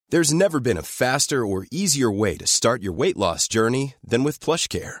There's never been a faster or easier way to start your weight loss journey than with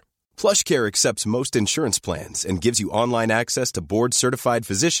PlushCare. PlushCare accepts most insurance plans and gives you online access to board-certified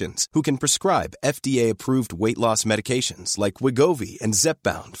physicians who can prescribe FDA-approved weight loss medications like Wegovy and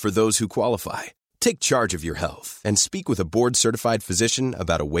Zepbound for those who qualify. Take charge of your health and speak with a board-certified physician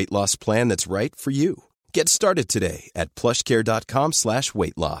about a weight loss plan that's right for you. Get started today at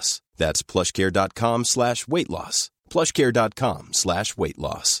plushcare.com/weight loss. That's plushcare.com/weight loss. plushcare.com/weight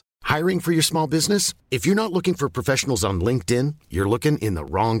loss. Hiring for your small business? If you're not looking for professionals on LinkedIn, you're looking in the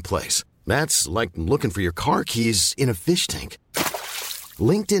wrong place. That's like looking for your car keys in a fish tank.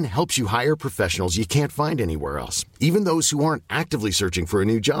 LinkedIn helps you hire professionals you can't find anywhere else, even those who aren't actively searching for a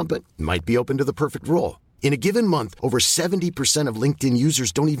new job but might be open to the perfect role. In a given month, over 70% of LinkedIn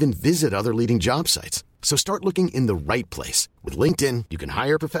users don't even visit other leading job sites. So start looking in the right place. With LinkedIn, you can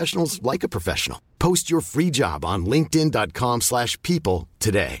hire professionals like a professional. Post your free job on linkedin.com/people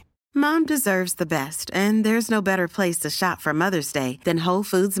today. Mom deserves the best, and there's no better place to shop for Mother's Day than Whole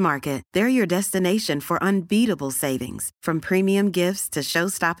Foods Market. They're your destination for unbeatable savings, from premium gifts to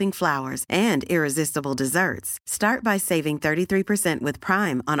show-stopping flowers and irresistible desserts. Start by saving 33% with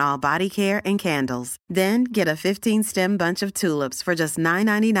Prime on all body care and candles. Then get a 15-stem bunch of tulips for just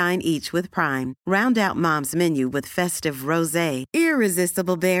 $9.99 each with Prime. Round out Mom's menu with festive rosé,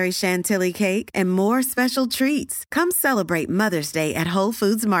 irresistible berry chantilly cake, and more special treats. Come celebrate Mother's Day at Whole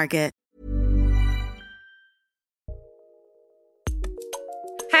Foods Market.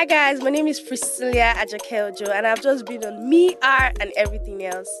 Hi guys, my name is Priscy Ajakeojo, and I've just been on Me, Art, and Everything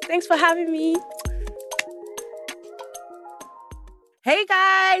Else. Thanks for having me. Hey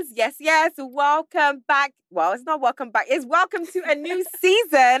guys, yes, welcome back. Well, it's not welcome back. It's welcome to a new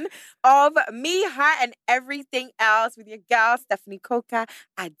season of Me, Her, and Everything Else with your girl, Stephanie Coca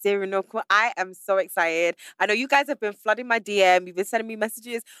Adirinoko. I am so excited. I know you guys have been flooding my DM. You've been sending me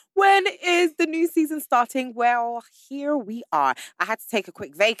messages. When is the new season starting? Well, here we are. I had to take a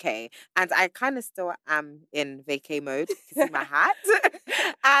quick vacay, and I kind of still am in vacay mode. You can see my hat.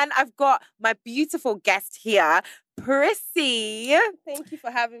 And I've got my beautiful guest here, Priscy. Thank you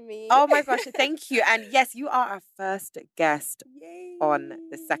for having me. Oh my gosh, thank you. And yes, you are our first guest on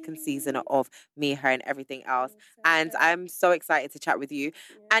the second season of Me, Her, and Everything Else. And I'm so excited to chat with you.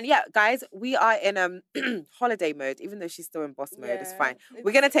 Yeah. And yeah, guys, we are in holiday mode, even though she's still in boss mode. Yeah, it's fine.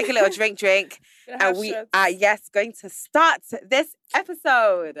 We're going to take a little drink. And we are, yes, going to start this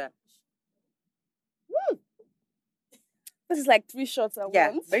episode. Woo! This is like 3 shots at once.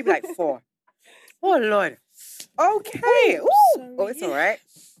 Yeah, maybe like 4. Oh, Lord. Okay. Ooh. Oh, it's all right.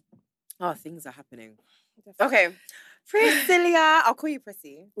 Oh, things are happening. Okay. Priscilla. I'll call you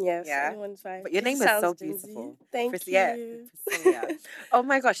Priscy. Yes. Yeah. Anyone's fine. But your name is so beautiful. Thank Priscy, you. Yeah. Priscilla. Oh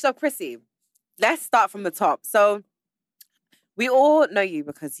my gosh. So, Priscy, let's start from the top. So, we all know you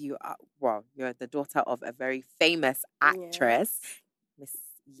because you are, well, you're the daughter of a very famous actress, Miss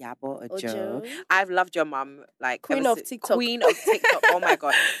Yabo Ojo. I've loved your mum, like Queen of TikTok. Oh my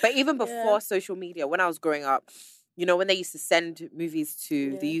God. But even before social media, when I was growing up, you know, when they used to send movies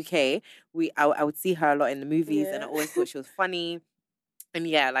to the UK, I would see her a lot in the movies, and I always thought she was funny. And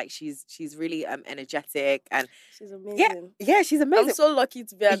yeah, like she's really energetic, and she's amazing. Yeah, she's amazing. I'm so lucky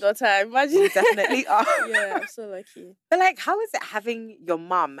to be her daughter. Imagine. You definitely are. Yeah, I'm so lucky. But like, how is it having your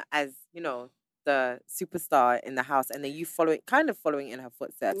mum as, you know, the superstar in the house, and then you kind of following in her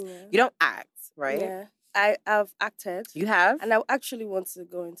footsteps? Yeah. You don't act, right? Yeah. I've acted. You have? And I actually want to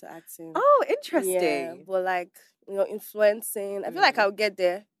go into acting. Oh, interesting. Yeah, but like, you know, influencing. I feel like I'll get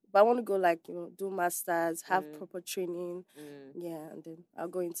there. But I want to go like, you know, do masters, have proper training. Yeah, and then I'll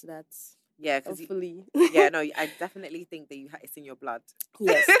go into that. Yeah, because hopefully. Yeah, no, I definitely think that it's in your blood.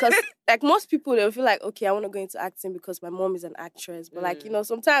 Yes, because like most people, they'll feel like, okay, I want to go into acting because my mom is an actress. But like, you know,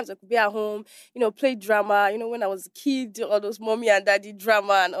 sometimes I could be at home, you know, play drama. You know, when I was a kid, all those mommy and daddy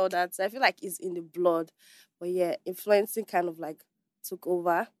drama and all that. So I feel like it's in the blood. But yeah, influencing kind of like took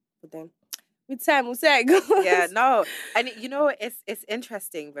over. But then with time, we'll see how it goes. Yeah, no. And you know, it's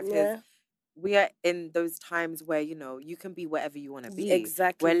interesting because we are in those times where, you know, you can be whatever you want to be.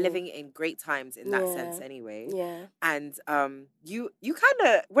 Exactly. We're living in great times in that sense anyway. Yeah. And you kind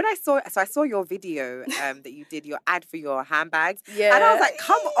of, when I saw your video that you did, your ad for your handbags. Yeah. And I was like,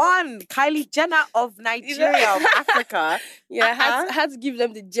 come on, Kylie Jenner of Nigeria, of Africa. Yeah, I had to give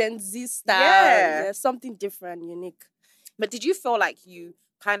them the Gen Z style. Yeah, something different, unique. But did you feel like you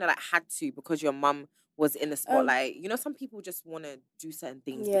kind of like had to, because your mum was in the spotlight? You know, some people just want to do certain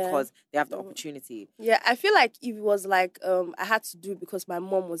things because they have the opportunity. Yeah, I feel like if it was like I had to do it because my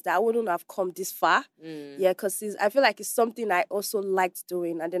mom was there, I wouldn't have come this far. Yeah, because I feel like it's something I also liked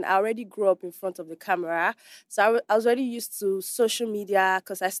doing. And then I already grew up in front of the camera. So I was already used to social media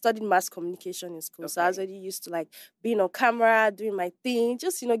because I studied mass communication in school. Okay. So I was already used to like being on camera, doing my thing,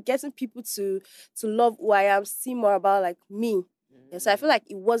 just, you know, getting people to love who I am, see more about like me. Yeah, so I feel like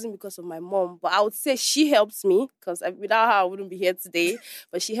it wasn't because of my mom, but I would say she helped me because without her, I wouldn't be here today.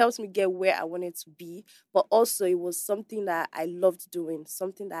 But she helped me get where I wanted to be. But also it was something that I loved doing,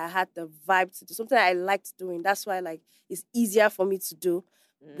 something that I had the vibe to do, something that I liked doing. That's why like it's easier for me to do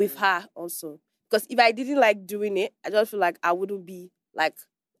with her also. Because if I didn't like doing it, I just feel like I wouldn't be like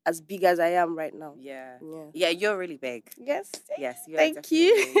as big as I am right now. Yeah, you're really big. Yes. Yes, you're Thank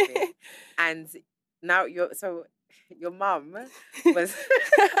you. Really big. And now your mum was...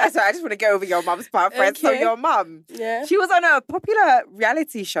 Sorry, I just want to go over your mum's part first. Okay. So your mum, she was on a popular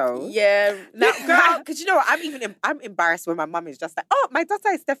reality show. Yeah. Now, girl, because you know what? I'm embarrassed when my mum is just like, oh, my daughter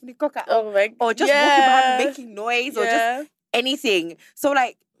is Stephanie Coker. Oh my God. Or just walking behind making noise or just anything. So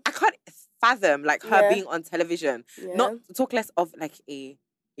like, I can't fathom like her being on television. Not talk less of like a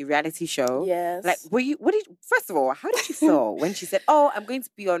reality show. Yes. Like, first of all, how did you feel when she said, oh, I'm going to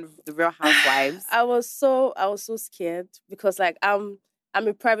be on The Real Housewives? I was so scared because like I'm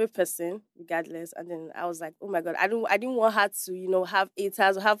a private person regardless. And then I was like, oh my God, I didn't want her to, you know, have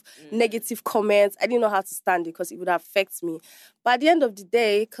haters or have negative comments. I didn't know how to stand it because it would affect me. But at the end of the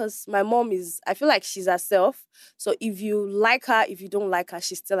day, because my mom I feel like she's herself. So if you like her, if you don't like her,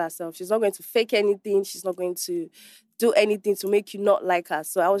 she's still herself. She's not going to fake anything. She's not going to do anything to make you not like her.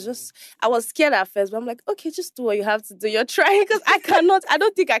 So I was scared at first, but I'm like, okay, just do what you have to do. You're trying because I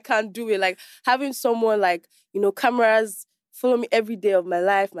don't think I can do it. Like having someone like, you know, cameras follow me every day of my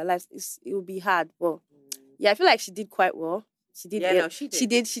life. It will be hard. Well, yeah, I feel like she did quite well. She did. Yeah, no, she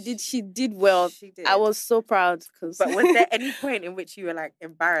did. She did well. She did. I was so proud. But was there any point in which you were like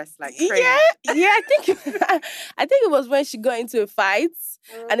embarrassed, like cringe? Yeah. I think it was when she got into a fight,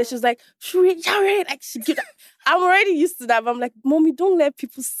 and then she was like, "Shuri, like she did. I'm already used to that, but I'm like, Mommy, don't let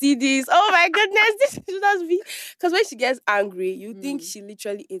people see this. Oh my goodness, this should not be. Because when she gets angry, you think she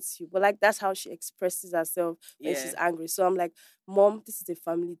literally hates you, but like that's how she expresses herself when she's angry. So I'm like, Mom, this is a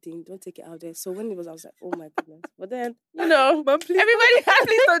family thing. Don't take it out there. So when it was, I was like, oh my goodness. But then, you know, but please, everybody,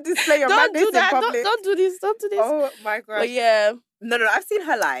 please don't display your madness in public. Don't do this. Don't do this. Oh my gosh. But yeah. No, I've seen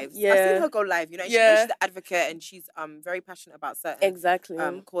her live. Yeah. I've seen her go live. You know, she's the advocate and she's very passionate about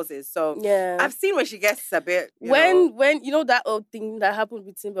certain causes. So yeah, I've seen when she gets a bit when you know that old thing that happened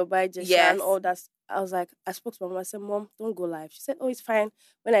between Baba Jesha and all that. I was like, I spoke to my mom. I said, Mom, don't go live. She said, oh, it's fine.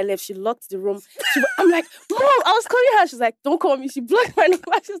 When I left, she locked the room. I'm like, Mom, I was calling her. She's like, don't call me. She blocked my number.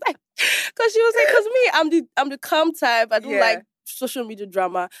 She's like, because she was like, because me, I'm the calm type. I don't like social media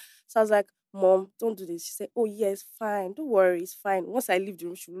drama. So I was like, Mom, don't do this. She said, oh, yeah, it's fine. Don't worry, it's fine. Once I leave the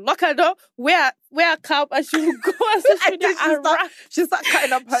room, she will lock her door, wear a cap, and she will go on social media and she'll start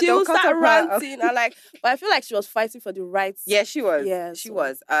cutting up her She will start ranting. And like, but I feel like she was fighting for the rights. Yeah, she was. Yeah, she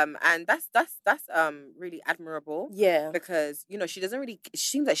was. And that's really admirable. Yeah. Because, you know, she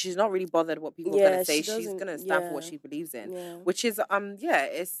seems like she's not really bothered what people are going to say. She's going to stand for what she believes in. Yeah. Which is,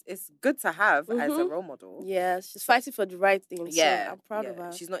 it's good to have as a role model. Yeah, she's fighting for the right thing. Yeah. So I'm proud of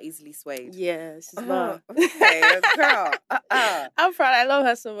her. She's not easily swayed. Yeah, she's not. Okay, girl. I'm proud. I love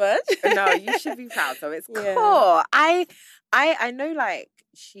her so much. No, you should be proud. So it's cool. I know, like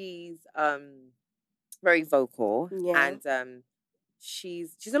she's very vocal and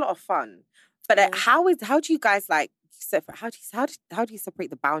she's a lot of fun. But how do you guys like how do you separate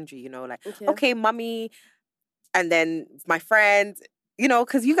the boundary? You know, like okay, mummy, and then my friend. You know,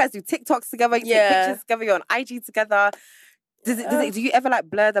 because you guys do TikToks together, you take pictures together, you're on IG together. Do you ever like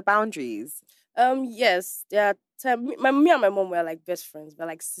blur the boundaries? Yes. Yeah. Me and my mom were like best friends, we're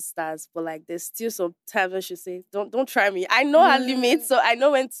like sisters, but like there's still some times when she say, Don't try me. I know her limits, so I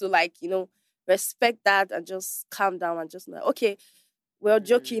know when to like, you know, respect that and just calm down and just like, okay, we're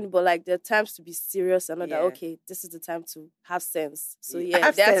joking, but like there are times to be serious and know that okay, this is the time to have sense. So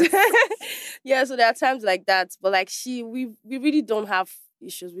so there are times like that. But like we really don't have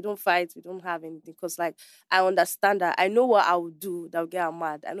issues. We don't fight. We don't have anything because like I understand that. I know what I would do that will get her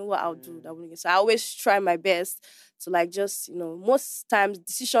mad. I know what I'll do that will get. So I always try my best to like just, you know, most times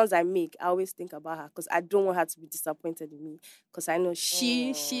decisions I make, I always think about her because I don't want her to be disappointed in me because I know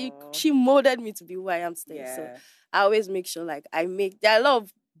she molded me to be who I am today. Yeah. So I always make sure like there are a lot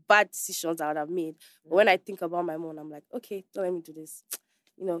of bad decisions I would have made. But when I think about my mom, I'm like, okay, don't let me do this.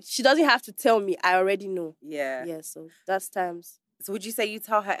 You know, she doesn't have to tell me. I already know. Yeah. Yeah, so that's times. So would you say you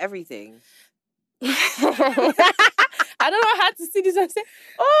tell her everything? I don't know how to see this and say,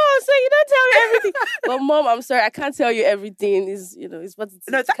 oh, so you don't tell me everything. But Mom, I'm sorry, I can't tell you everything. It's what it is.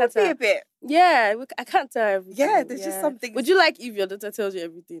 No, that would be a bit. Yeah, I can't tell everything. Yeah, there's just something. Would you like if your daughter tells you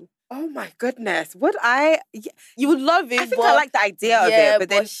everything? Oh my goodness. Would I? Yeah. You would love it. I think I like the idea of it, but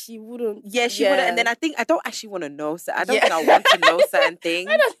then she wouldn't. Yeah, she wouldn't. And then I think I don't actually want to know. So I don't think I Yeah. want to know certain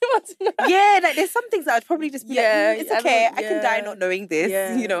things. I don't want to know. Yeah, like there's some things that I'd probably just be like, it's okay. I can die yeah. not knowing this,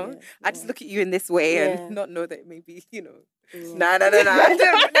 Yeah, I just look at you in this way Yeah. and not know that maybe, Yeah. Nah. Even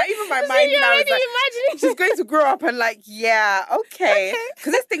my mind now is like, imagining. she's going to grow up and like, yeah, okay.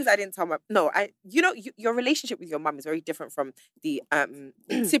 Because there's things I didn't tell my, no, your relationship with your mum is very different from the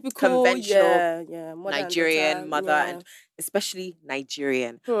Typical conventional Nigerian mother, yeah. and especially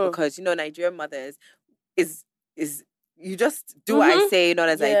Nigerian, because Nigerian mothers is you just do what I say, not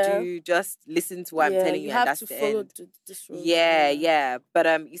as I do. Just listen to what I'm telling you, and that's the end. This rule. Yeah.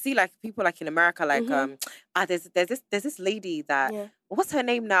 But you see, like people like in America, like there's this lady that what's her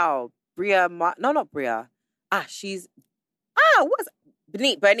name now? Not Bria. She's what's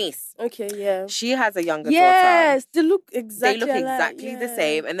Bernice. Okay, yeah. She has a younger daughter. Yes, they look exactly the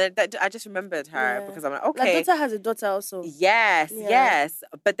same. And then I just remembered her because I'm like, okay. My daughter has a daughter also. Yes.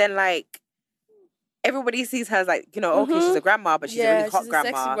 But then like everybody sees her as like, okay, she's a grandma, but she's a really hot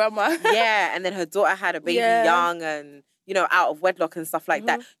grandma. Sexy grandma. Yeah, and then her daughter had a baby young and, out of wedlock and stuff like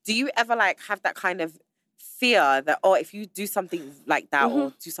that. Do you ever like have that kind of fear that, if you do something like that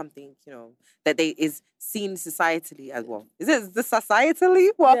or do something, that is seen societally as well? Is it the societally?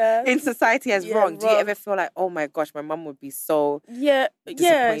 Well, in society as wrong. Do you ever feel like, oh my gosh, my mum would be so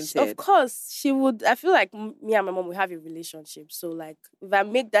disappointed? Of course she would. I feel like me and my mom will have a relationship. So like if I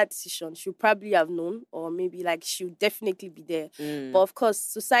make that decision, she'll probably have known, or maybe like she'll definitely be there. But of course,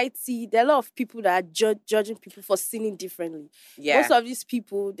 society, there are a lot of people that are judging people for sinning differently. Yeah. Most of these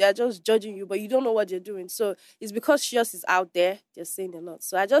people, they're just judging you, but you don't know what you're doing. So it's because she just is out there, they're saying a lot.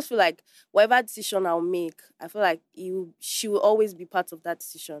 So I just feel like whatever decision I'll make, I feel like she will always be part of that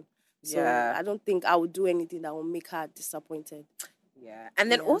decision. So I don't think I would do anything that will make her disappointed. Yeah.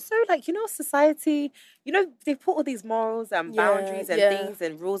 And then also, like, society, they put all these morals and boundaries and things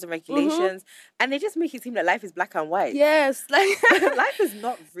and rules and regulations, and they just make it seem like life is black and white. Yes. Like life is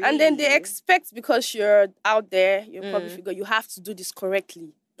not really. And then they expect, because you're out there, you're a public figure, you have to do this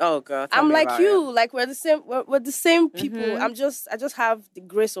correctly. Oh girl, I'm like you. Like we're the same. We're the same people. I just have the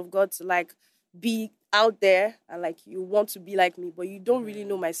grace of God to like be out there, and like you want to be like me, but you don't really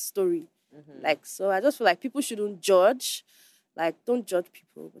know my story. Like, so I just feel like people shouldn't judge. Like, don't judge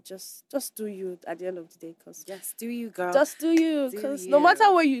people, but just do you at the end of the day. Cause yes, do you, girl. Just do you, because no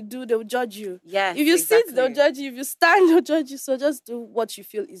matter what you do, they'll judge you. Yes, if you sit, they'll judge you. If you stand, they'll judge you. So just do what you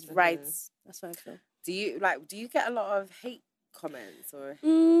feel is right. That's what I feel. Do you get a lot of hate comments or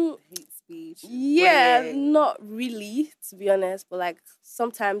hate speech? Yeah, not really, to be honest. But like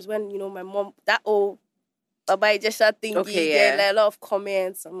sometimes when my mom, that Baba Ijesha thingy, get like, a lot of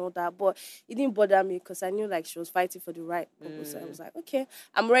comments and all that. But it didn't bother me because I knew like she was fighting for the right purpose. So I was like, okay,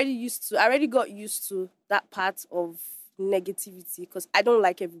 I already got used to that part of negativity, because I don't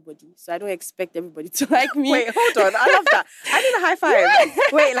like everybody, so I don't expect everybody to like me. Wait, hold on, I love that. I need a high five.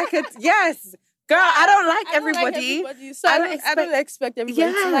 Wait, yes. Girl, I don't like everybody. So I don't expect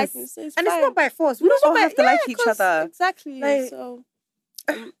everybody to like me. So it's fine. It's not by force. We don't all have to like each other. Exactly. So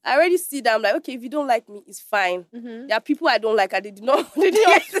I already see that. I'm like, okay, if you don't like me, it's fine. There are people I don't like, and they did not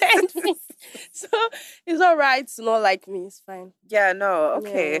offend me. So it's all right to not like me. It's fine. Yeah, no,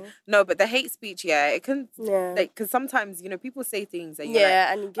 okay. Yeah. No, but the hate speech, it can, because sometimes, people say things that you're like,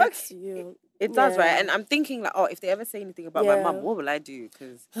 and it gets to you. It does, right? And I'm thinking like, if they ever say anything about my mum, what will I do?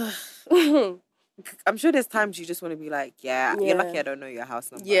 Because I'm sure there's times you just want to be like, you're lucky I don't know your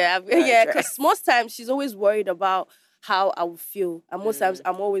house number. Yeah, because most times she's always worried about how I will feel. And most times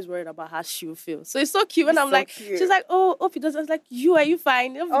I'm always worried about how she will feel. So it's so cute. And I'm so like, cute. She's like, hope he doesn't. I was like, are you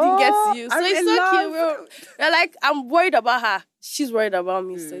fine? Everything gets to you. So it's so cute. We're like, I'm worried about her. She's worried about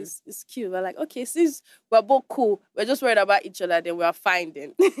me. So it's cute. We're like, okay, since we're both cool, we're just worried about each other, then we're fine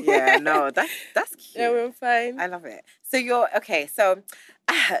then. Yeah, no, that's cute. Yeah, we're fine. I love it. So so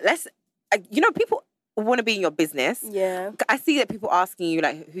let's, people want to be in your business. Yeah. I see that people asking you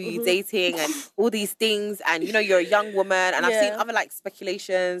like who you're dating and all these things, and you're a young woman, and I've seen other like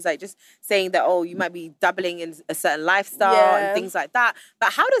speculations like just saying that you might be dabbling in a certain lifestyle and things like that.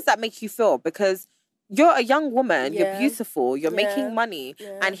 But how does that make you feel? Because you're a young woman, you're beautiful, you're making money,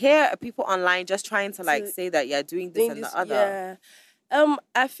 and here are people online just trying to like say that doing this and the other.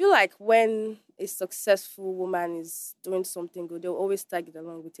 I feel like when a successful woman is doing something good, they'll always tag it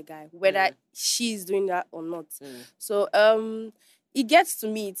along with a guy, whether she's doing that or not. So it gets to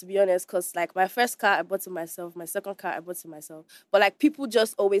me, to be honest, because like my first car I bought to myself, my second car I bought to myself. But like people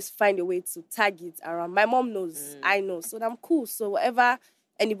just always find a way to tag it around. My mom knows, I know, so I'm cool. So whatever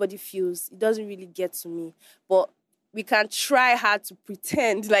anybody feels, it doesn't really get to me. But we can try hard to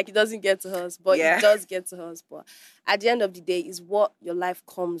pretend like it doesn't get to us, but it does get to us. But at the end of the day, is what your life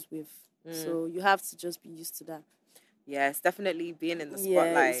comes with. So you have to just be used to that. Yeah, it's definitely being in the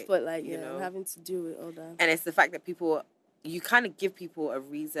spotlight. You know, having to deal with all that. And it's the fact that you kind of give people a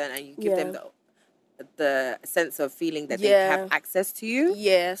reason, and you give them the sense of feeling that they have access to you.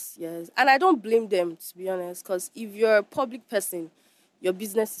 Yes. And I don't blame them, to be honest, because if you're a public person, your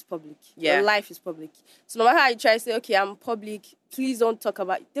business is public. Your life is public. So no matter how you try to say, okay, I'm public, please don't talk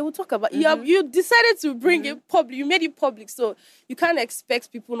about it, they will talk about it. You decided to bring it public. You made it public. So you can't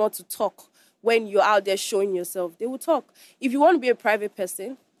expect people not to talk when you're out there showing yourself. They will talk. If you want to be a private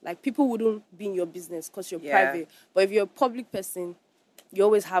person, like, people wouldn't be in your business because you're private. But if you're a public person, you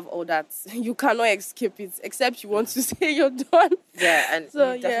always have all that. You cannot escape it, except you want to say you're done. Yeah, and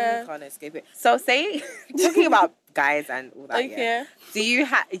so, you definitely can't escape it. So talking about guys and all that, do you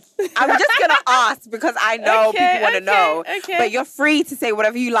have... I'm just going to ask because I know people want to know. But you're free to say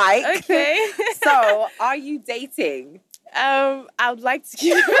whatever you like. Okay. So, are you dating? I would like to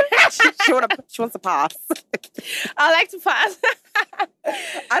give she wants to pass. I like to pass.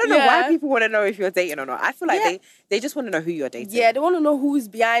 I don't know why people want to know if you're dating or not. I feel like they just want to know who you're dating. Yeah, they want to know who's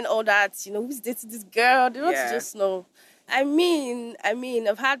behind all that. You know, who's dating this girl. They want to just know. I mean,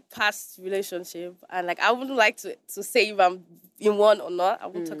 I've had past relationship, and like I wouldn't like to say if I'm in one or not. I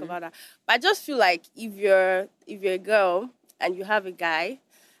won't talk about that. But I just feel like if you're a girl and you have a guy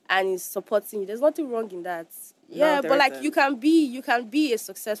and he's supporting you, there's nothing wrong in that. Yeah, but like you can be a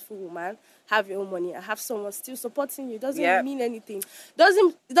successful woman, have your own money, and have someone still supporting you. It doesn't mean anything.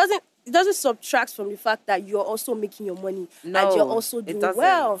 It doesn't subtract from the fact that you're also making your money and you're also doing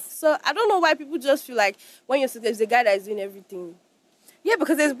well. So I don't know why people just feel like when there's a guy that is doing everything. Yeah,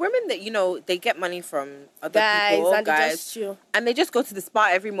 because there's women that, you know, they get money from other people, and guys, they just chill. And they just go to the spa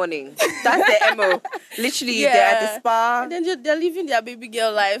every morning. That's their MO. Literally, they're at the spa. And then they're living their baby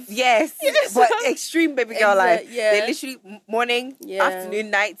girl life. Yes, but extreme baby girl life. Yeah. They're literally morning, afternoon,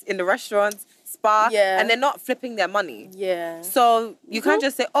 night in the restaurants, spa, and they're not flipping their money. Yeah. So you can't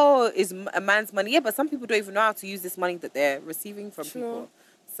just say, oh, it's a man's money. Yeah, but some people don't even know how to use this money that they're receiving from people.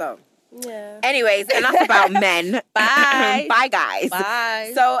 So... yeah. Anyways, enough about men. Bye. Bye, guys.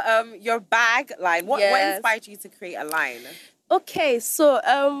 Bye. So, your bag line. What inspired you to create a line? Okay, so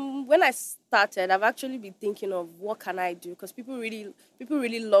when I started, I've actually been thinking of what can I do, because people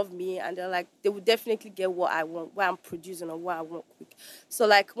really love me, and they're like, they would definitely get what I want, what I'm producing, or what I want quick. So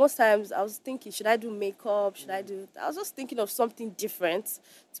like most times I was thinking, should I do makeup? I was just thinking of something different,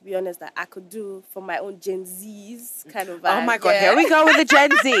 to be honest, that I could do for my own Gen Z's kind of vibe. Oh my God, here we go with the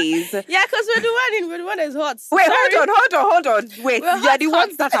Gen Z's. Yeah, because we're the one that's hot. Wait, hold on. Wait, you're the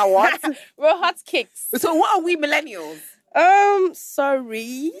ones that are what? We're hot cakes. So what are we millennials?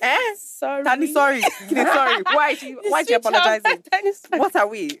 Sorry. Sorry. Tani, sorry. Sorry. Why are you apologizing? What are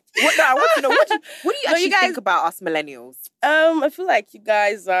we? I want to know. What do you actually think about us millennials? I feel like you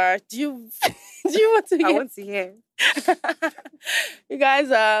guys are. Do you want to hear? I want to hear. You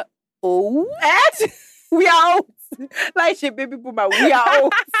guys are old. We are old. Like shit, baby boomer. We are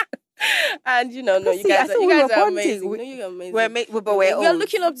old. And you guys are amazing. You're amazing. But we're old. We are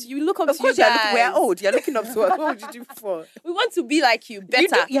looking up to you. Look up to you. Of course, we're old. You're looking up to us. What would you do before? We want to be like you,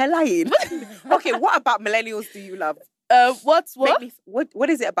 better. You're lying. Okay, what about millennials do you love? What? What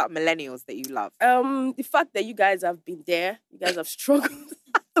is it about millennials that you love? The fact that you guys have been there. You guys have struggled.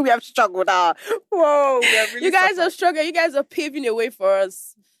 We have struggled. Whoa. You guys have struggled. You guys are paving a way for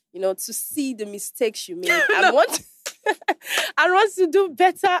us, to see the mistakes you made. And want to do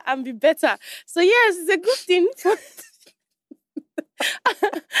better and be better. So yes, it's a good thing.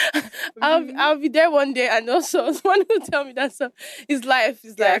 I'll be there one day, and also someone will tell me that it's life.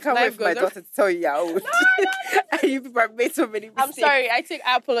 It's life. I can't wait for my daughter to tell you you're old. And you people have made so many mistakes. I'm sorry. I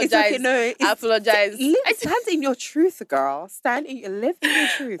apologize. It's okay, no, I apologize. Stand in your truth, girl. Live in your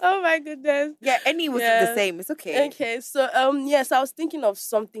truth. Oh my goodness. Yeah, any was the same. It's okay. Okay, so yes, I was thinking of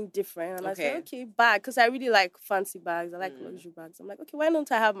something different, and I said, okay, bag, because I really like fancy bags. I like luxury bags. I'm like, okay, why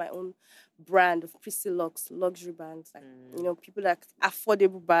don't I have my own brand of Priscy luxury bags, like people like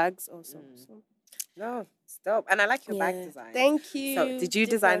affordable bags also. So. No, it's dope. And I like your bag design. Thank you. So did you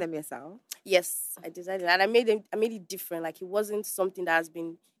design them yourself? Yes, I designed it, and I made it different. Like it wasn't something that has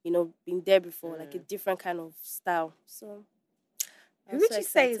been there before, like a different kind of style. So who would you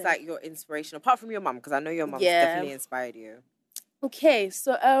say is like your inspiration, apart from your mum? Because I know your mum definitely inspired you. Okay,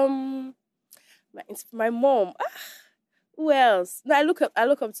 so my mom. Who else? No, I look up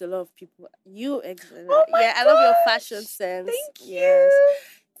to a lot of people. Oh my Yeah, I love your gosh. fashion sense. Thank Yes. you.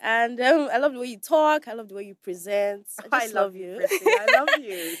 And I love the way you talk. I love the way you present. I just love you, Priscy. I love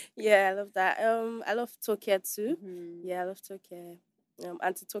you. Yeah, I love that. I love Tokyo too. Mhm. Yeah, I love Tokyo.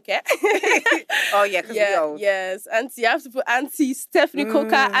 Auntie Tokyo. Oh yeah, because we old. Yes. Auntie, I have to put Auntie Stephanie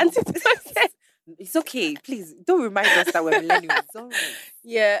Coca, Auntie Tokyo. It's okay. Please don't remind us that we're millennials. It's all right.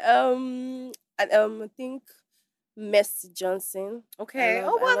 Yeah. And I think Mercy Johnson. Okay.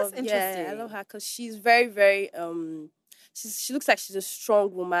 That's interesting. Yeah, I love her because she's very, very she looks like she's a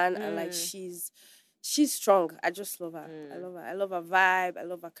strong woman and like she's strong. I just love her. I love her. I love her vibe. I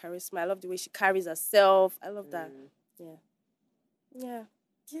love her charisma. I love the way she carries herself. I love that. Yeah. Yeah.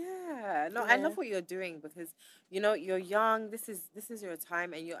 Yeah. No, I love what you're doing because you're young. This is your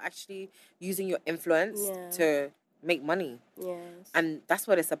time, and you're actually using your influence to make money. Yes. And that's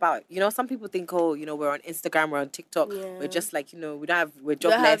what it's about. Some people think, we're on Instagram, we're on TikTok. We're just like, we're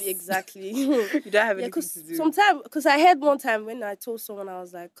jobless. Exactly. You don't have anything to do. Sometimes, because I heard one time when I told someone I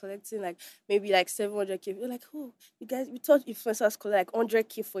was like collecting like maybe like 700K. They're like, oh, you guys, we thought influencers collect like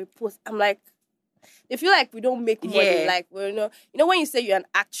 100K for a post. I'm like, they feel like we don't make money. Like, we're when you say you're an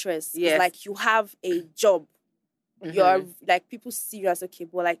actress, it's like you have a job. You're like, people see you as okay,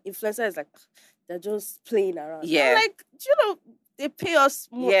 but like influencer is like, they're just playing around. Yeah. I'm like, they pay us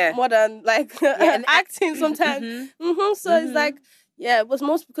more than like and acting sometimes. So it's like, it was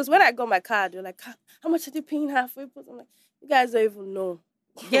most because when I got my card, they're like, how much are they paying her for it? I'm like, you guys don't even know.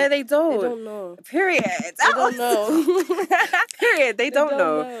 Yeah, they don't. They don't know. Period. They don't know. Period. They don't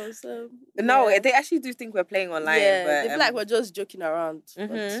know. So, no, they actually do think we're playing online. Yeah, but, they feel like we're just joking around. But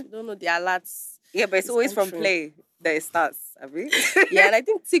you don't know the alerts. Yeah, but it's always from play that it starts, have we? Yeah, and I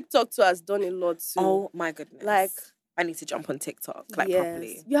think TikTok too has done a lot too. Oh my goodness. Like, I need to jump on TikTok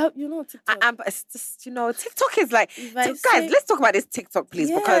properly. You know TikTok. I am, but it's just TikTok is like. Guys, let's talk about this TikTok, please,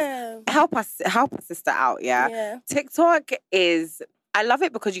 because help us sister out. Yeah, TikTok is. I love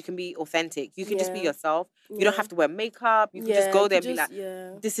it because you can be authentic. You can just be yourself. You don't have to wear makeup. You can just go there and be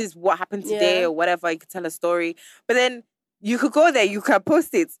like, "This is what happened today," or whatever. You can tell a story, but then you could go there. You can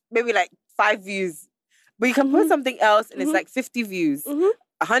post it, maybe like 5 views, but you can post something else and it's like 50 views.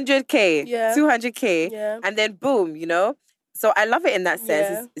 100K, 200K, and then boom, So I love it in that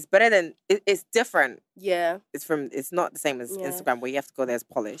sense. It's better than it's different. Yeah, it's not the same as Instagram where you have to go there as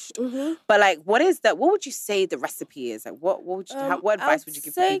polished. But like, what would you say the recipe is? Like, what would you what advice would you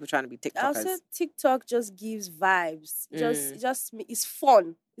give to people trying to be TikTokers? I'll say TikTok just gives vibes. Just it's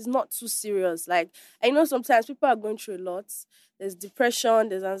fun. It's not too serious. Like, I know sometimes people are going through a lot. There's depression,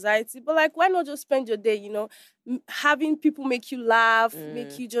 there's anxiety, but like, why not just spend your day, having people make you laugh,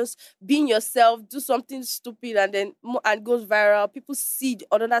 make you just being yourself, do something stupid, and then and goes viral. People see the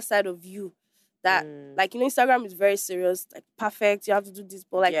other side of you. That like, Instagram is very serious, like perfect. You have to do this,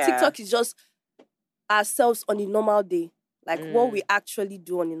 but like TikTok is just ourselves on a normal day, like what we actually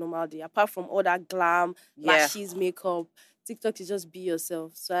do on a normal day, apart from all that glam, lashes, makeup. TikTok is just be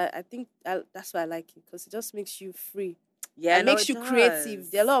yourself. So I think that's why I like it, because it just makes you free. Yeah, it makes you creative.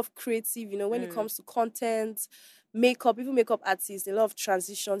 There are a lot of creative, when it comes to content, makeup, even makeup artists, a lot of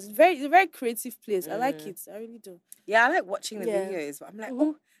transitions. It's a very creative place. I like it. I really do. Yeah, I like watching the videos. But I'm like,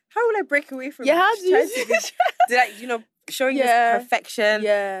 oh, how will I break away from how do you showing this perfection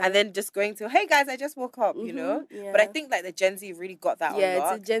and then just going to, hey guys, I just woke up, But I think like the Gen Z really got that on lock.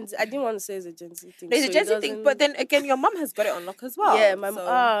 Yeah, it's a Gen Z. I didn't want to say it's a Gen Z thing. It's a Gen Z thing, but then again, your mum has got it on lock as well. Yeah, my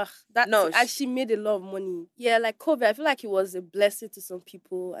mom. And she made a lot of money. Yeah, like COVID, I feel like it was a blessing to some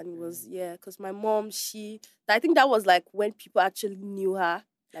people, and it was because my mom, I think that was like when people actually knew her.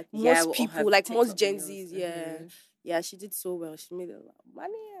 Like most people, like most Gen Zs, yeah, she did so well. She made a lot of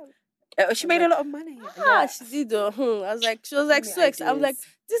money. She made a lot of money. She did. I was like, she was like so excited. I was like,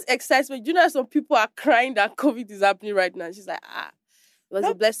 this excitement. You know, some people are crying that COVID is happening right now. She's like, it was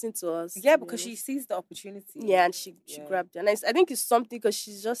a blessing to us. Yeah, because she sees the opportunity. Yeah, and she grabbed it. And I think it's something because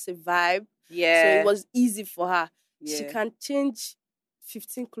she's just a vibe. Yeah. So it was easy for her. Yeah. She can change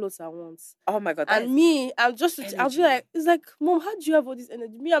 15 clothes at once. Oh my God. And me, I'll be like, it's like, Mom, how do you have all this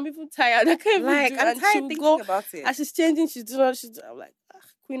energy? Me, I'm even tired. I can't even do it. I'm tired thinking about it. And she's changing, I'm like,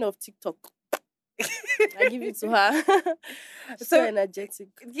 queen of TikTok. I give it to her. So energetic.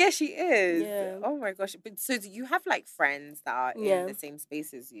 Yeah, she is. Yeah. Oh my gosh. But so do you have like friends that are in the same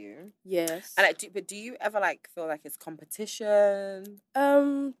space as you? Yes. And but do you ever like feel like it's competition?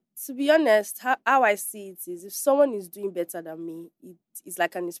 To be honest, how I see it is, if someone is doing better than me, it's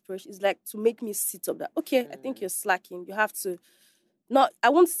like an inspiration. It's like to make me sit up that, okay, I think you're slacking. You have to I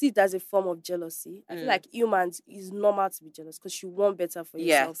won't see it as a form of jealousy. I feel like humans, is normal to be jealous because you want better for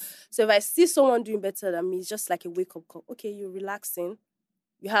yourself. Yes. So if I see someone doing better than me, it's just like a wake-up call. Okay, you're relaxing.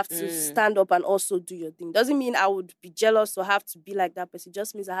 You have to stand up and also do your thing. Doesn't mean I would be jealous or have to be like that person. It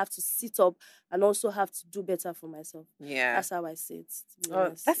just means I have to sit up and also have to do better for myself. Yeah. That's how I see it. To be Oh,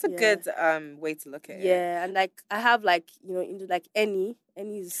 honest. that's a good way to look at it. Yeah, and like I have like, into like any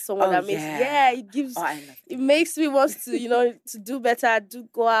is someone that makes it gives it makes me want to, to do better,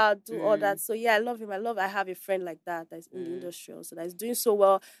 go out, do all that. So yeah, I love him. I have a friend like that's in the industry also that's doing so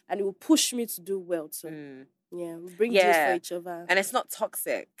well, and it will push me to do well too. Yeah, we bring deals for each other. And it's not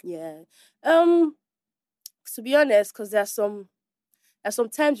toxic. Yeah. To be honest, because there's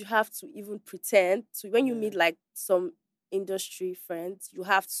sometimes you have to even pretend to when you meet like some industry friends, you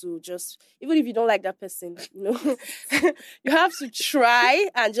have to just, even if you don't like that person, you have to try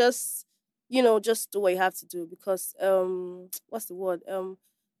and just do what you have to do because what's the word? Like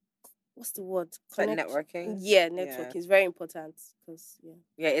networking. Yeah, networking is very important because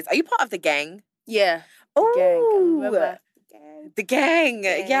Are you part of the gang? Yeah. Oh, remember the gang.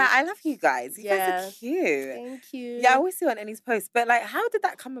 Yeah, I love you guys. You guys are cute. Thank you. Yeah, I always see on Annie's posts. But like, how did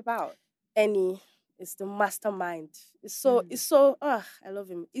that come about? Annie is the mastermind. I love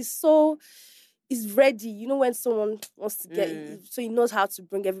him. He's ready. When someone wants to get, so he knows how to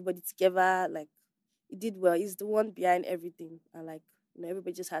bring everybody together. Like, he did well. He's the one behind everything. And like,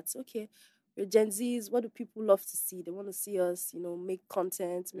 everybody just had to, okay, we're Gen Zs. What do people love to see? They want to see us, make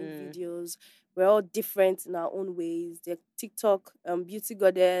content, make videos. We're all different in our own ways. They're TikTok, beauty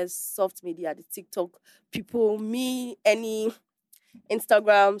goddess, soft media, the TikTok people, me, Annie,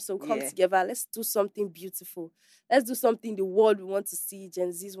 Instagram. So come together. Let's do something beautiful. Let's do something the world want to see, Gen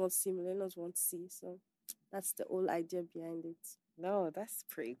Zs want to see, millennials want to see. So that's the whole idea behind it. No, that's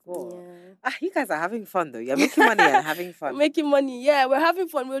pretty cool. Yeah. You guys are having fun though. You're making money and having fun. Making money, yeah. We're having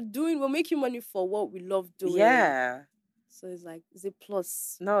fun. We're making money for what we love doing. Yeah. So it's like, it's a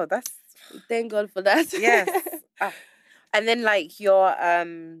plus. No, that's... Thank God for that. Yes. And then like your I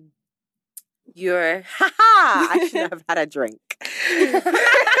shouldn't have had a drink.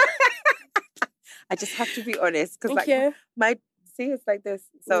 I just have to be honest because like my it's like this.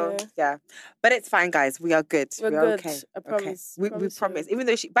 So yeah. But it's fine, guys. We are good. We're good. Okay. I promise. Okay. We promise. Even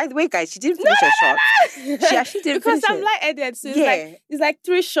though by the way, guys, she didn't finish her shot. She actually didn't finish it. Because I'm light-headed. So it's like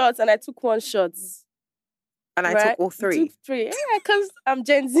 3 shots and I took 1 shot. And I took all 3. You took 3. Yeah, because I'm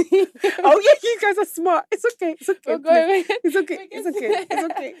Gen Z. Oh yeah, you guys are smart. It's okay. It's okay. It's okay. It's okay. It's okay.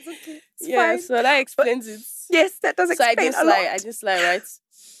 It's okay. It's fine. So that explains it. Yes, that does explain a lot. I just lie, right?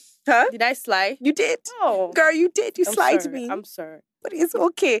 Huh? Did I slide? You did. Oh. Girl, you did. You slide me. I'm sorry. But it's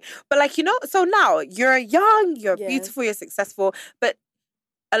okay. But like, so now you're young, you're beautiful, you're successful, but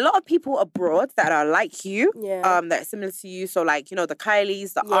a lot of people abroad that are like you, that are similar to you. So like, the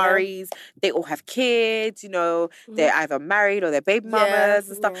Kylies, the Aries, they all have kids, they're either married or they're baby mamas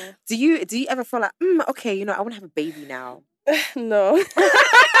and stuff. Yeah. Do you ever feel like, okay, I want to have a baby now? No.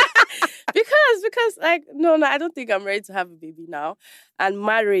 because like, no, I don't think I'm ready to have a baby now. And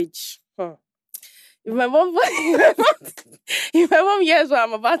marriage, If my mom hears what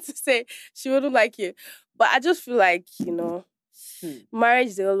I'm about to say, she wouldn't like it. But I just feel like, marriage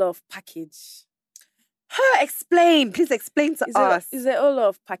is a whole lot of package. Explain. Please explain to us. It's a whole lot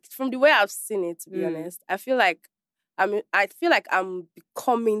of package. From the way I've seen it, to be honest, I feel like I'm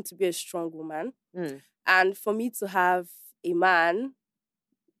becoming to be a strong woman. And for me to have a man,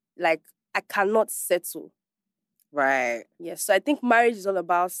 like, I cannot settle. Right. Yes. So I think marriage is all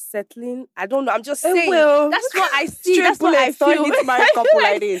about settling. I don't know. I'm just saying. That's what I see. That's what I feel. You need to marry a couple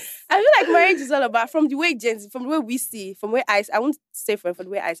like this. I feel like marriage is all about, from the way we see, from where I won't say from the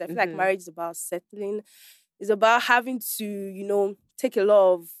way I feel like marriage is about settling. It's about having to, take a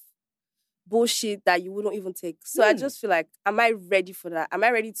lot of bullshit that you wouldn't even take. So I just feel like, am I ready for that? Am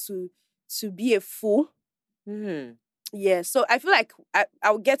I ready to be a fool? Yeah, so I feel like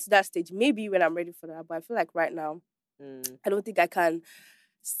I'll get to that stage maybe when I'm ready for that. But I feel like right now, I don't think I can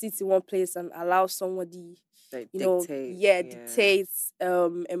sit in one place and allow somebody, dictate,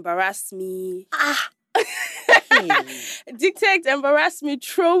 embarrass me. Dictate, embarrass me,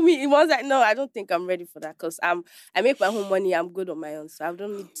 throw me. It was like, no, I don't think I'm ready for that because I make my own money. I'm good on my own, so I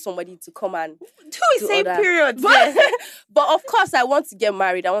don't need somebody to come and do same period. But of course, I want to get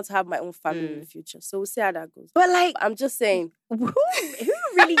married. I want to have my own family in the future. So we'll see how that goes. But like, I'm just saying, who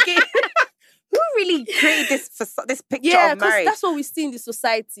really created this picture of marriage? That's what we see in the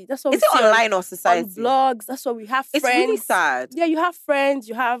society. That's what is it online or society? On blogs. That's what we have. Friends. It's really sad. Yeah, you have friends.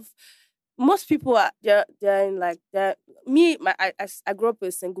 You have most people they're in like they're I grew up with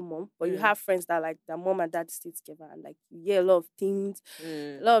a single mom, but you have friends that like their mom and dad stay together and like you hear a lot of things,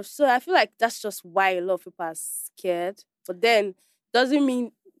 a lot of, so I feel like that's just why a lot of people are scared. But then doesn't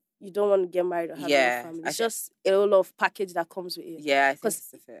mean you don't want to get married or have a family. It's just a lot of package that comes with it. Yeah, I think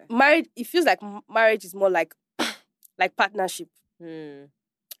it's fair. Marriage, it feels like marriage is more like like partnership. I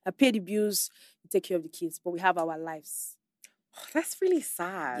pay the bills, you take care of the kids, but we have our lives. Oh, that's really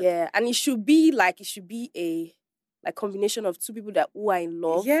sad. Yeah, and it should be a like combination of two people who are in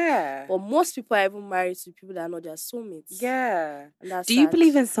love. Yeah. But most people are even married to people that are not their soulmates. Yeah. And that's Do you sad.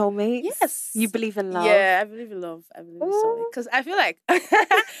 believe in soulmates? Yes. You believe in love? Yeah, I believe in love. I believe in soulmates. Because I feel like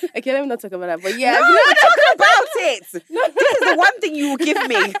okay, let me not talk about that. But yeah, no, talk about it. No. This is the one thing you will give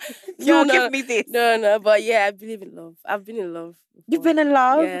me. You will give me this. No, but yeah, I believe in love. I've been in love before. You've been in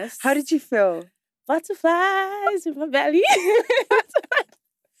love? Yes. How did you feel? Butterflies in my belly.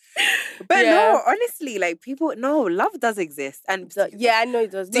 But no, honestly, like love does exist. And yeah, I know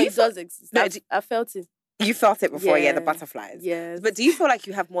it does. It does exist. No, I felt it. You felt it before, the butterflies. Yes. But do you feel like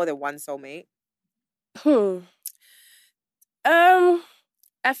you have more than one soulmate? I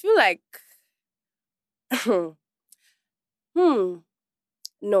feel like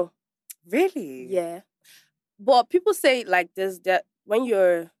no. Really? Yeah. But people say like there's that when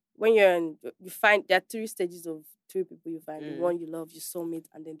you're in, you find there are 3 stages of 3 people you find. The one you love, your soulmate,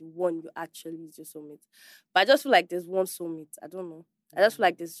 and then the one you actually is your soulmate. But I just feel like there's one soulmate. I don't know. I just feel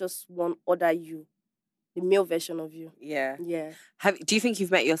like there's just one other you. The male version of you. Yeah. Yeah. Do you think you've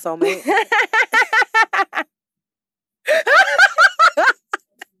met your soulmate?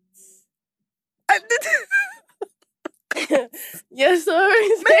 Yes, so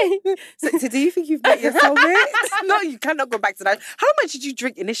do you think you've met your soulmate? No, you cannot go back to that. How much did you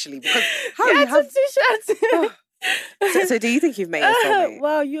drink initially? Because you have 2 shots. So do you think you've met your soulmate?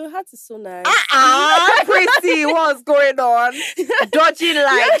 Wow, your heart is so nice. Priscy, what's going on? Dodging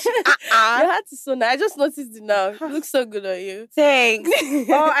like Your heart is so nice. I just noticed it now. It looks so good on you. Thanks.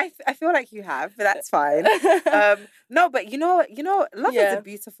 I feel like you have, but that's fine. No, but you know, love is a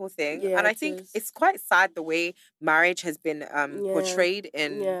beautiful thing, and I think it's quite sad the way marriage has been portrayed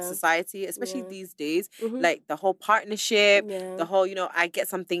in society, especially these days. Like the whole partnership, the whole I get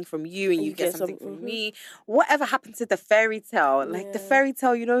something from you and you get something from me. Whatever happened to the fairy tale? Like the fairy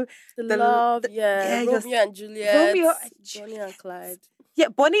tale, the love, Romeo and Juliet, Bonnie and Clyde. Yeah,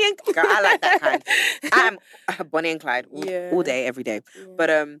 Bonnie and Clyde. I like that kind. I'm Bonnie and Clyde all day, every day. Yeah. But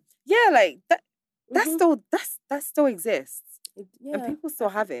like that. That still exists, and people still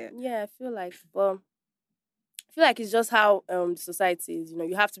have it. Yeah, I feel like it's just how society is.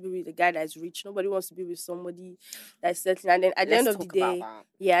 You have to be with a guy that is rich. Nobody wants to be with somebody that's settling. And then at the end of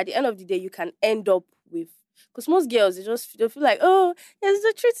the day, you can end up with. Because most girls, they feel like, oh, he's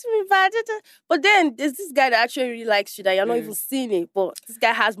just treating me bad. But then there's this guy that actually really likes you that you're not even seeing it. But this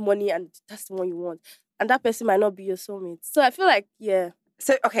guy has money and that's the one you want. And that person might not be your soulmate. So I feel like,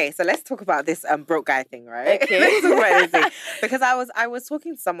 So let's talk about this broke guy thing, right? Okay. Let's talk about this thing. Because I was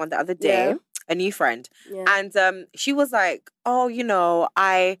talking to someone the other day, a new friend, and she was like, oh,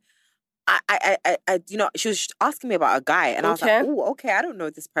 I she was asking me about a guy, and I was like, oh, okay, I don't know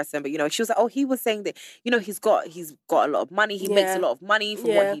this person, but she was like, oh, he was saying that he's got a lot of money, he makes a lot of money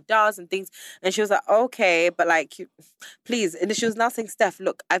from what he does and things, and she was like, okay, but like, please, and she was now saying, Steph,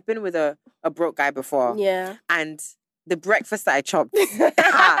 look, I've been with a broke guy before, and the breakfast that I chopped. Chopping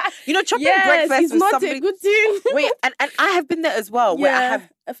breakfast with somebody. A good thing. Wait, and I have been there as well. Where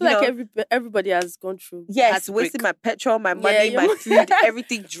I feel like everybody has gone through. Yes, wasting my petrol, my money, my food,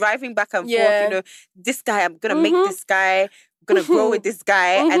 everything, driving back and forth. This guy, I'm gonna make this guy. I'm gonna grow with this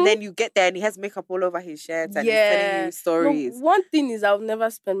guy, and then you get there and he has makeup all over his shirt and he's telling you stories. No, one thing is, I'll never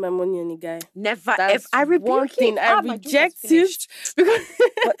spend my money on a guy. Never. If I rebuke him, I reject it because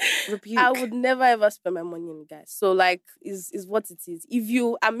rebuke. I would never ever spend my money on a guy. So like, is what it is. If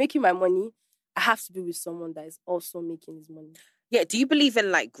you are making my money, I have to be with someone that is also making his money. Yeah. Do you believe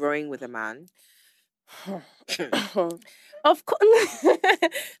in like growing with a man? Of course.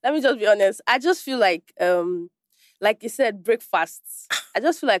 Let me just be honest. I just feel like you said, breakfasts. I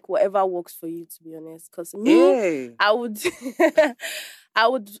just feel like whatever works for you, to be honest. Because me, I wouldn't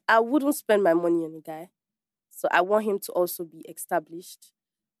spend my money on a guy. So I want him to also be established.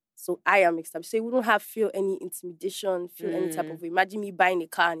 So I am established. So he wouldn't feel any intimidation, feel any type of way. Imagine me buying a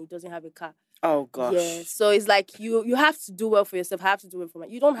car and he doesn't have a car. Oh gosh. Yeah. So it's like you have to do well for yourself. Have to do well for me.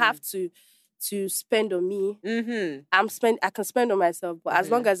 You don't have to to spend on me, I can spend on myself. But as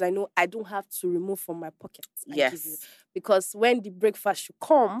long as I know I don't have to remove from my pocket. Yes. Because when the breakfast should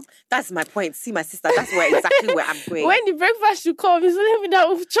come. That's my point. See, my sister, that's exactly where I'm going. When the breakfast should come, it's only me that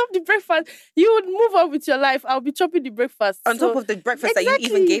will chop the breakfast. You would move on with your life. I'll be chopping the breakfast. On top of the breakfast that you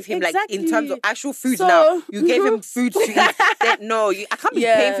even gave him, like in terms of actual food now. You gave him food to eat. I can't be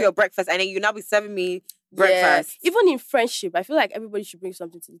paying for your breakfast and then you now be serving me breakfast. Yeah. Even in friendship, I feel like everybody should bring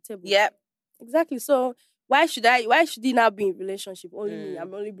something to the table. Yep. Exactly. So why should he now be in relationship? Only me.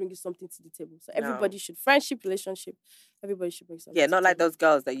 I'm only bringing something to the table. So everybody should, friendship, relationship, everybody should bring something. Yeah, not like those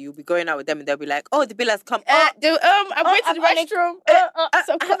girls that you'll be going out with them and they'll be like, oh, the bill has come. I'm going to the restroom.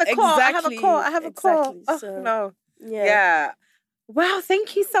 I have a call. So, no. Yeah. Wow,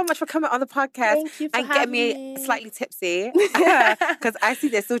 thank you so much for coming on the podcast. Thank you for and having getting me slightly tipsy. Because I see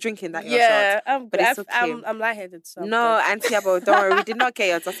they're still drinking that shot. But it's okay. I'm lightheaded. So no, Auntie Abo, don't worry. We did not get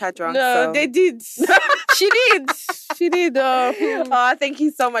your daughter drunk. No, they did. She did. She did. Oh, thank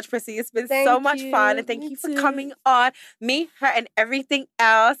you so much, Priscy. It's been so much fun. And thank you for coming on Me, Her, and Everything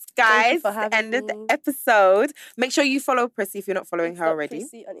Else. Guys, end of the episode. Make sure you follow Priscy if you're not following her already.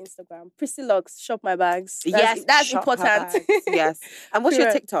 Priscy on Instagram. Priscy Locks. Shop my bags. That's important. Yes. And what's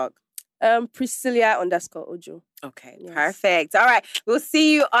your TikTok? Priscilla_Ojo. Okay, perfect. All right. We'll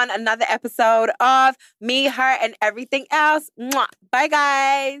see you on another episode of Me, Her, and Everything Else. Mwah. Bye,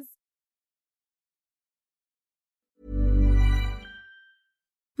 guys.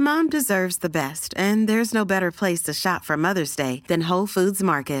 Mom deserves the best, and there's no better place to shop for Mother's Day than Whole Foods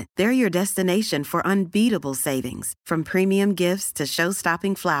Market. They're your destination for unbeatable savings, from premium gifts to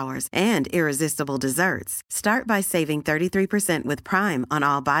show-stopping flowers and irresistible desserts. Start by saving 33% with Prime on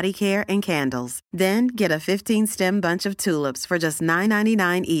all body care and candles. Then get a 15-stem bunch of tulips for just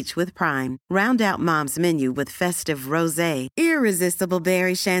 $9.99 each with Prime. Round out Mom's menu with festive rosé, irresistible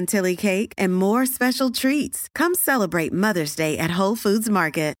berry chantilly cake, and more special treats. Come celebrate Mother's Day at Whole Foods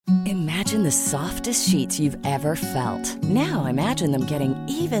Market. Imagine the softest sheets you've ever felt. Now imagine them getting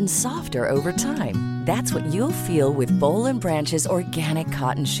even softer over time. That's what you'll feel with Boll & Branch's organic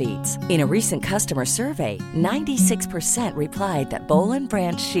cotton sheets. In a recent customer survey, 96% replied that Boll &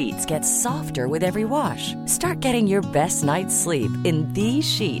 Branch sheets get softer with every wash. Start getting your best night's sleep in these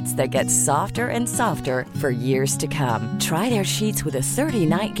sheets that get softer and softer for years to come. Try their sheets with a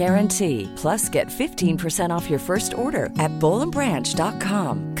 30-night guarantee. Plus, get 15% off your first order at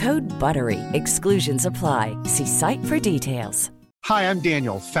bollandbranch.com. Code BUTTERY. Exclusions apply. See site for details. Hi, I'm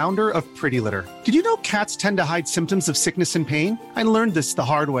Daniel, founder of Pretty Litter. Did you know cats tend to hide symptoms of sickness and pain? I learned this the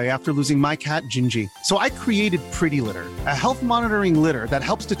hard way after losing my cat, Gingy. So I created Pretty Litter, a health monitoring litter that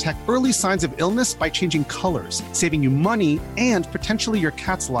helps detect early signs of illness by changing colors, saving you money and potentially your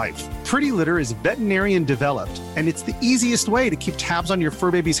cat's life. Pretty Litter is veterinarian developed, and it's the easiest way to keep tabs on your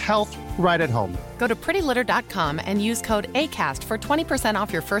fur baby's health right at home. Go to prettylitter.com and use code ACAST for 20%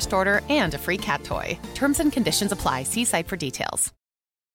 off your first order and a free cat toy. Terms and conditions apply. See site for details.